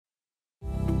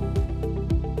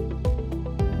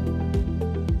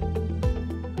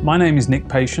My name is Nick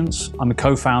Patience. I'm a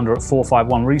co-founder at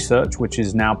 451 Research, which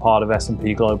is now part of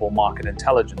S&P Global Market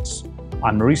Intelligence.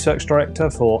 I'm the research director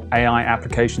for AI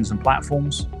applications and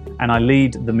platforms, and I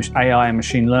lead the AI and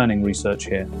machine learning research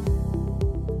here.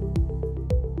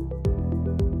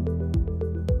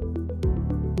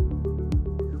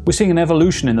 We're seeing an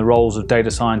evolution in the roles of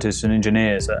data scientists and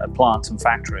engineers at plants and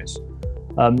factories.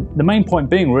 The main point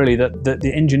being really that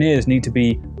the engineers need to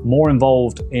be more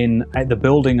involved in the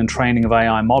building and training of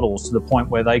AI models to the point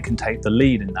where they can take the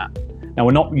lead in that. Now,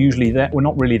 we're not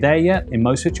really there yet in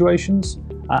most situations,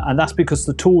 and that's because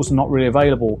the tools are not really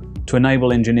available to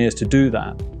enable engineers to do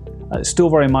that. It's still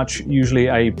very much usually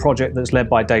a project that's led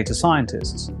by data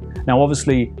scientists. Now,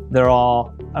 obviously, there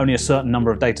are only a certain number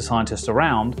of data scientists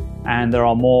around, and there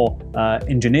are more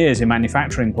engineers in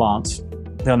manufacturing plants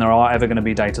than there are ever going to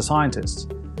be data scientists.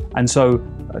 And so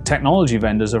technology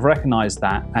vendors have recognized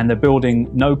that, and they're building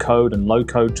no-code and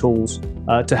low-code tools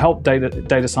to help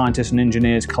data scientists and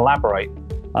engineers collaborate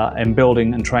in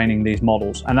building and training these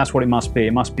models. And that's what it must be.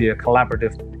 It must be a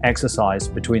collaborative exercise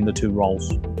between the two roles.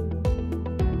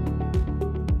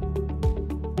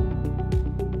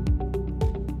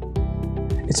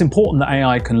 It's important that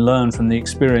AI can learn from the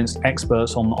experienced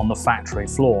experts on the factory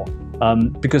floor,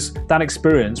 because that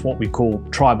experience, what we call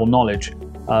tribal knowledge,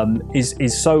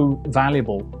 is so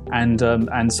valuable and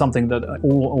something that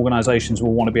all organizations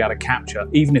will want to be able to capture,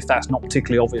 even if that's not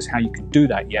particularly obvious how you can do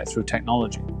that yet through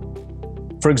technology.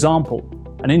 For example,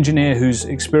 an engineer who's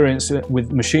experienced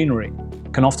with machinery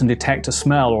can often detect a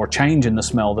smell or a change in the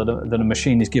smell that a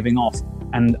machine is giving off,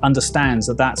 and understands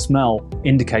that that smell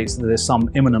indicates that there's some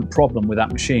imminent problem with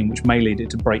that machine which may lead it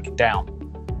to break it down.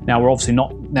 Now, we're obviously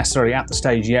not necessarily at the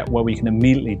stage yet where we can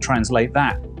immediately translate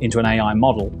that into an AI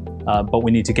model, but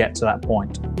we need to get to that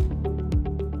point.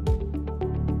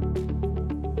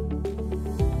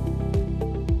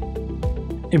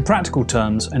 In practical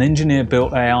terms, an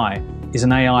engineer-built AI is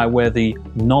an AI where the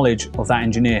knowledge of that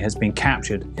engineer has been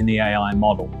captured in the AI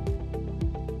model.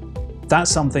 That's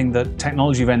something that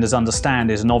technology vendors understand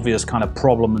is an obvious kind of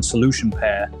problem and solution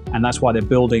pair, and that's why they're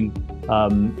building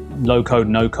low-code,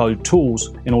 no-code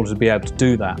tools in order to be able to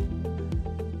do that.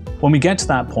 When we get to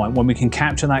that point, when we can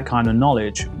capture that kind of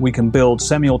knowledge, we can build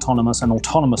semi-autonomous and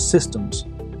autonomous systems.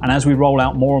 And as we roll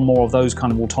out more and more of those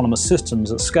kind of autonomous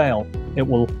systems at scale, it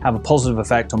will have a positive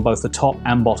effect on both the top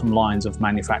and bottom lines of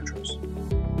manufacturers.